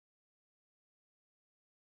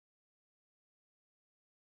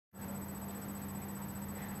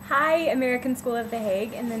Hi, American School of the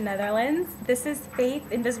Hague in the Netherlands. This is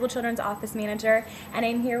Faith, Invisible Children's Office Manager, and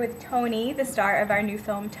I'm here with Tony, the star of our new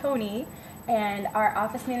film, Tony, and our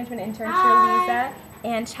office management intern, Lisa,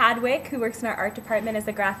 and Chadwick, who works in our art department as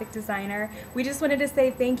a graphic designer. We just wanted to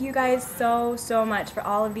say thank you guys so much for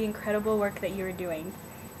all of the incredible work that you are doing.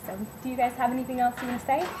 So, do you guys have anything else you want to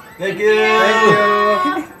say? Thank you!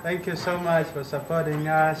 Thank you! Thank you so much for supporting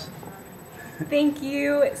us. Thank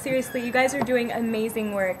you. Seriously, you guys are doing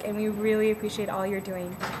amazing work, and we really appreciate all you're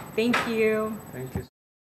doing. Thank you. Thank you.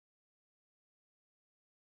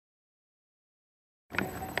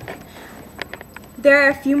 There are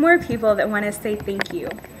a few more people that want to say thank you.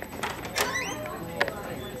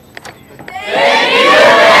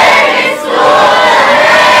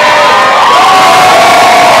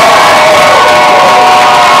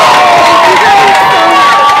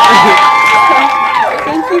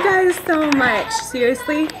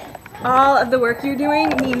 Seriously, all of the work you're doing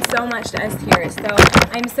means so much to us here. So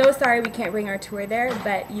I'm so sorry we can't bring our tour there,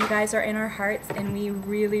 but you guys are in our hearts and we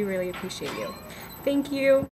really appreciate you. Thank you.